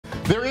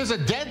There is a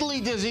deadly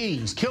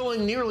disease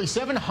killing nearly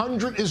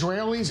 700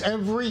 Israelis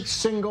every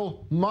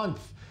single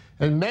month.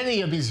 And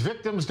many of these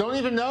victims don't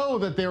even know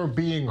that they're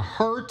being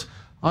hurt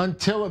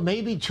until it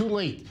may be too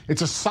late.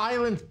 It's a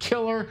silent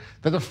killer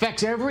that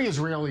affects every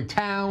Israeli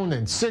town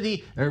and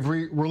city,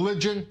 every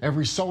religion,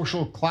 every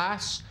social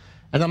class.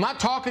 And I'm not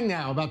talking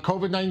now about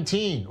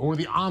COVID-19 or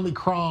the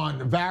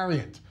Omicron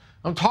variant.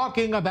 I'm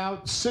talking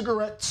about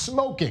cigarette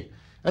smoking.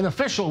 An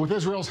official with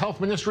Israel's health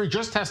ministry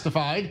just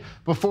testified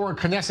before a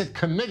Knesset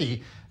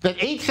committee that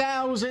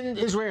 8,000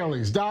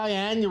 Israelis die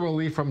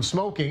annually from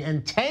smoking,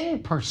 and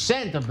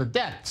 10% of the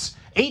deaths,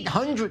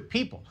 800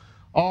 people,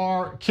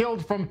 are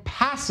killed from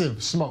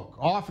passive smoke,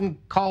 often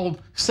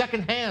called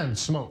secondhand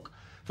smoke.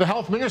 The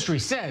health ministry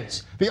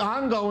says the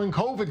ongoing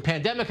COVID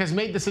pandemic has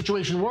made the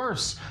situation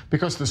worse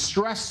because the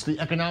stress, the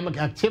economic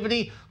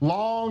activity,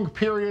 long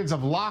periods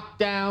of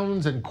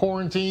lockdowns and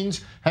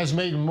quarantines has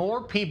made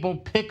more people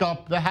pick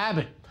up the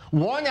habit.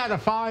 1 out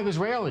of 5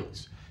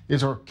 Israelis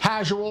is a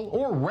casual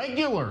or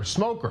regular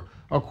smoker,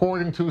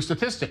 according to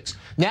statistics.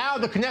 Now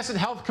the Knesset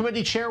Health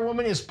Committee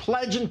chairwoman is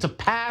pledging to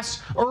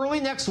pass early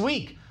next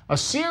week a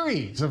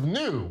series of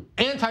new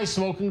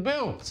anti-smoking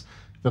bills.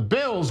 The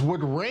bills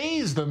would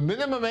raise the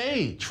minimum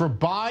age for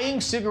buying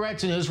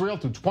cigarettes in Israel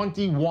to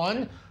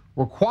 21,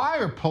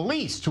 require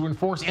police to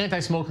enforce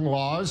anti-smoking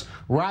laws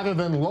rather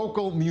than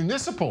local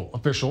municipal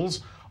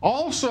officials.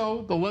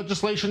 Also, the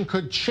legislation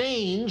could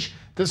change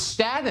the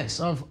status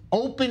of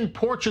open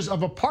porches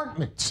of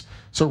apartments,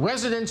 so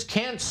residents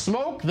can't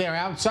smoke there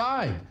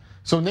outside,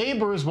 so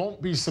neighbors won't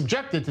be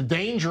subjected to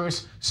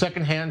dangerous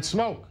secondhand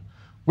smoke.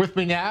 With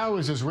me now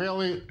is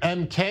Israeli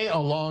MK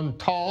Alon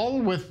Tal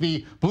with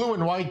the Blue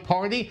and White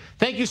Party.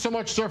 Thank you so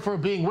much, sir, for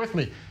being with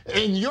me.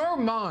 In your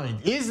mind,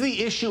 is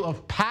the issue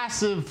of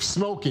passive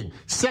smoking,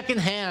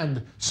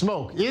 secondhand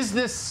smoke, is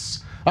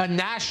this a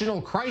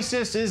national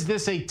crisis? Is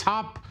this a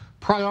top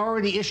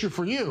priority issue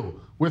for you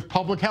with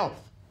public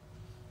health?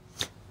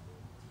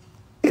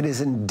 It is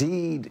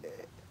indeed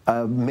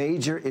a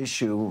major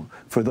issue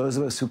for those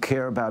of us who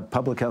care about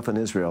public health in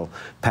Israel,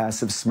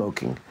 passive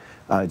smoking,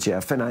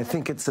 Jeff. And I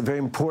think it's very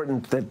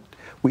important that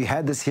we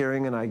had this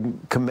hearing, and I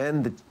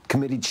commend the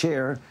committee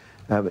chair,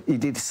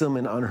 Edith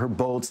Silman, on her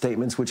bold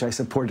statements, which I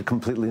supported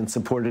completely and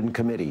supported in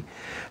committee.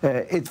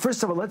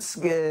 First of all, let's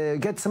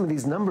get some of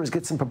these numbers,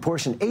 get some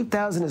proportion.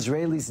 8,000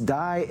 Israelis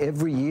die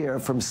every year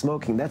from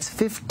smoking. That's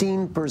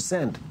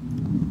 15%.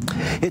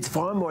 It's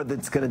far more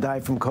that's going to die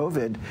from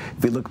COVID,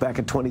 if we look back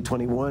at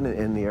 2021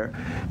 in there.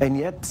 And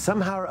yet,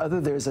 somehow or other,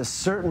 there's a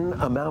certain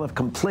amount of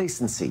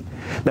complacency.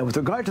 Now, with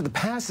regard to the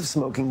passive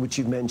smoking, which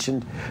you've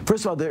mentioned,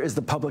 first of all, there is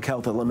the public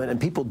health element,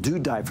 and people do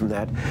die from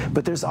that.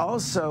 But there's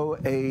also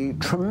a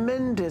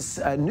tremendous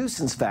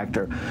nuisance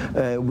factor.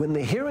 When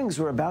the hearings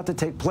were about to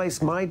take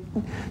place, my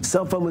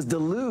cell phone was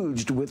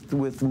deluged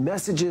with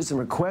messages and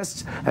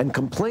requests and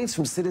complaints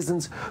from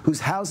citizens whose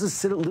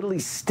houses literally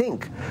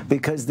stink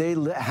because they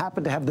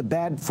happen to have the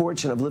bad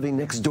fortune of living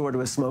next door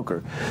to a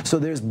smoker. So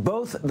there's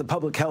both the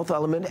public health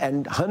element,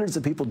 and hundreds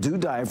of people do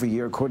die every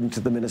year, according to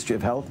the Ministry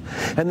of Health.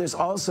 And there's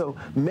also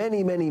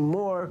many, many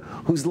more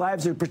whose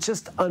lives are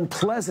just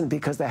unpleasant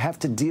because they have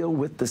to deal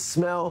with the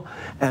smell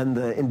and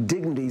the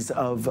indignities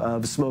of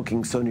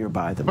smoking so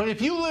nearby them. But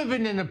if you live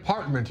in an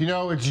apartment, you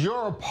know, it's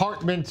your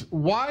apartment,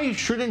 why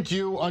shouldn't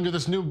you, under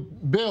this new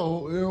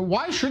bill,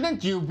 why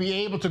shouldn't you be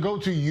able to go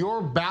to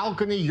your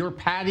balcony, your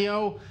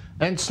patio,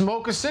 and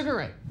smoke a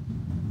cigarette?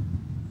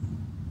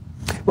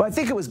 Well, I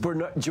think it was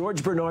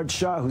George Bernard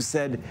Shaw who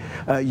said,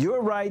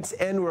 your rights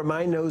end where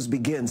my nose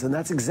begins. And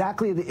that's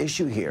exactly the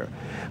issue here.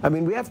 I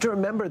mean, we have to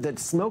remember that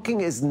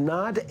smoking is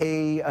not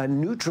a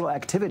neutral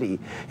activity.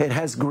 It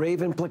has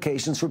grave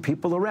implications for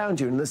people around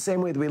you. In the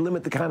same way that we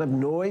limit the kind of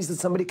noise that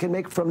somebody can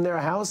make from their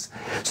house.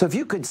 So if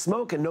you could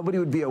smoke and nobody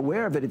would be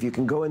aware of it, if you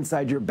can go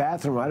inside your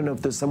bathroom, I don't know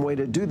if there's some way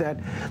to do that,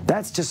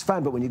 that's just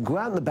fine. But when you go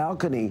out on the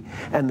balcony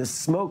and the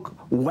smoke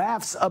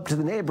wafts up to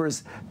the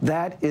neighbors,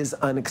 that is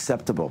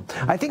unacceptable.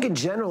 I think in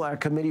general, our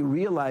committee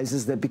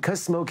realizes that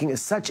because smoking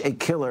is such a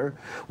killer,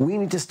 we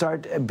need to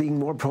start being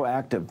more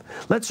proactive.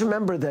 Let's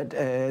remember that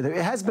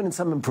there has been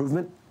some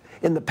improvement.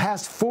 In the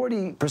past,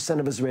 40%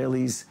 of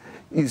Israelis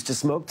used to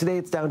smoke. Today,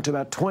 it's down to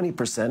about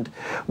 20%.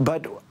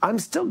 But I'm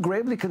still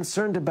gravely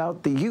concerned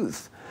about the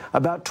youth.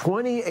 About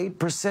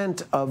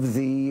 28% of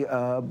the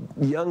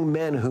young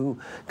men who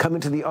come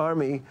into the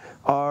army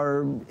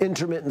are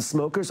intermittent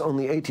smokers,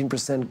 only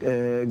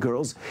 18%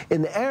 girls.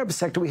 In the Arab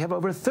sector, we have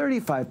over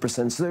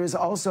 35%. So there is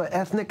also an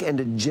ethnic and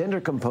a gender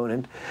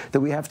component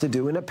that we have to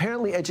do. And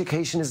apparently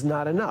education is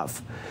not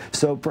enough.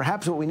 So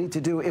perhaps what we need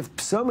to do, if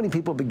so many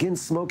people begin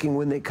smoking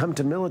when they come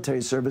to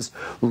military service,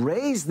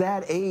 raise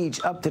that age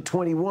up to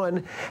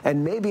 21,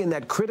 and maybe in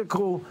that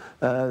critical,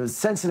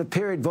 sensitive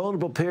period,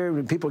 vulnerable period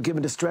when people are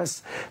given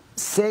distress,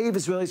 save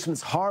Israelis from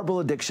this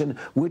horrible addiction,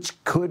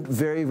 which could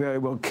very, very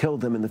well kill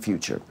them in the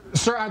future.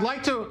 Sir, I'd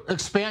like to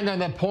expand on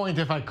that point,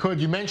 if I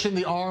could. You mentioned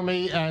the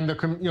army and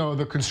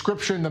the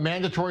conscription, the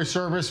mandatory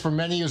service for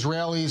many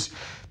Israelis.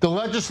 The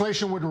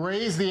legislation would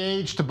raise the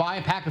age to buy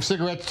a pack of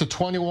cigarettes to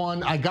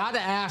 21. I got to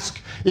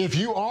ask, if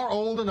you are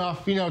old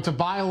enough, to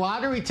buy a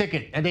lottery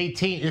ticket at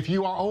 18, if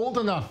you are old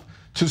enough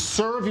to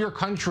serve your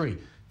country,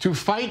 to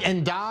fight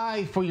and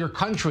die for your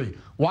country,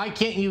 why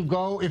can't you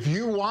go, if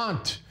you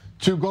want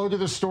to go to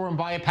the store and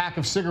buy a pack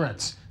of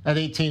cigarettes at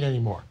 18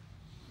 anymore?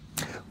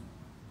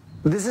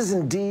 This is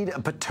indeed a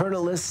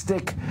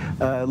paternalistic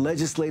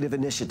legislative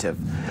initiative.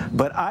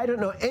 But I don't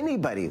know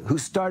anybody who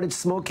started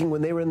smoking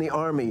when they were in the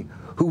army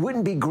who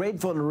wouldn't be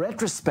grateful in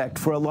retrospect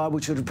for a law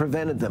which would have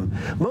prevented them.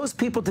 Most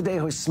people today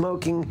who are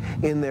smoking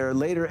in their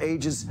later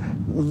ages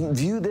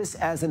view this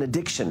as an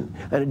addiction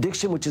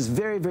which is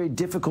very, very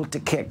difficult to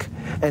kick.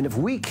 And if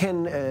we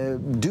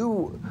can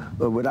do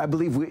what I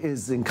believe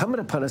is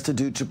incumbent upon us to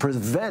do to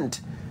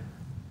prevent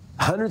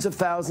hundreds of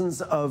thousands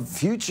of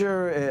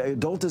future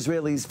adult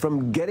Israelis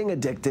from getting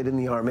addicted in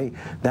the army,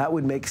 that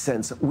would make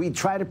sense. We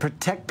try to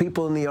protect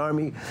people in the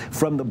army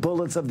from the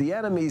bullets of the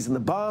enemies and the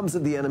bombs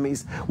of the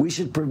enemies. We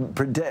should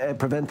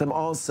prevent them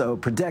also,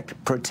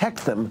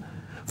 protect them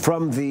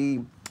from the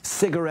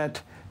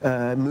cigarette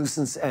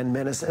nuisance and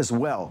menace as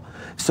well.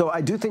 So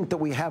I do think that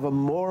we have a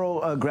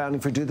moral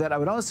grounding for doing that. I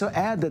would also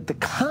add that the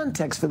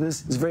context for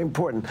this is very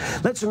important.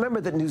 Let's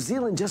remember that New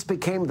Zealand just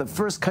became the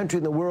first country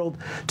in the world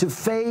to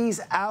phase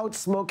out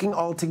smoking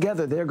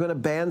altogether. They're going to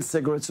ban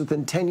cigarettes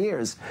within 10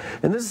 years.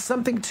 And this is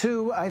something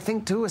I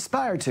think, to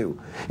aspire to.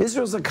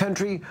 Israel's a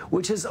country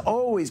which has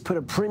always put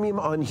a premium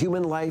on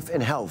human life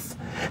and health.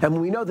 And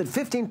we know that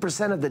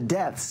 15% of the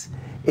deaths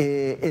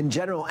in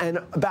general, and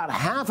about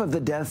half of the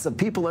deaths of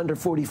people under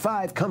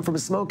 45 come from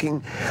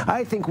smoking.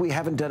 I think we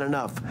haven't done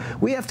enough.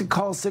 We have to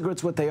call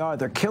cigarettes what they are.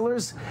 They're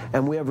killers,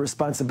 and we have a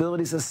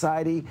responsibility as a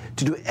society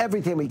to do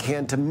everything we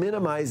can to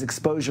minimize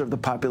exposure of the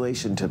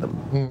population to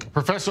them.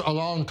 Professor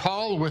Alon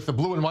Tal with the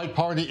Blue and White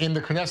Party in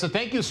the Knesset,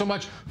 thank you so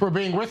much for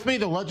being with me.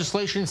 The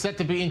legislation is set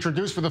to be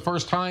introduced for the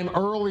first time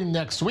early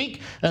next week,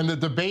 and the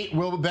debate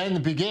will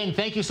then begin.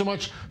 Thank you so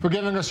much for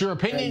giving us your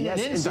opinion and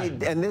insight.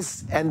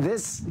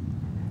 Indeed.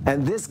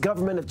 And this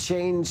government of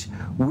change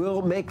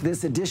will make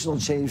this additional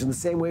change in the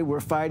same way we're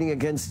fighting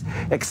against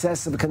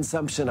excessive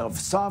consumption of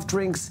soft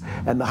drinks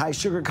and the high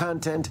sugar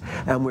content,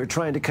 and we're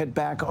trying to cut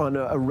back on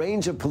a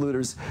range of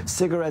polluters.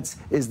 Cigarettes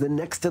is the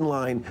next in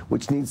line,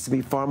 which needs to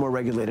be far more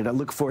regulated. I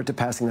look forward to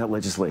passing that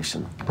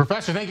legislation.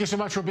 Professor, thank you so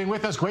much for being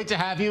with us. Great to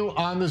have you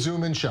on the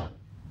Zoom In Show.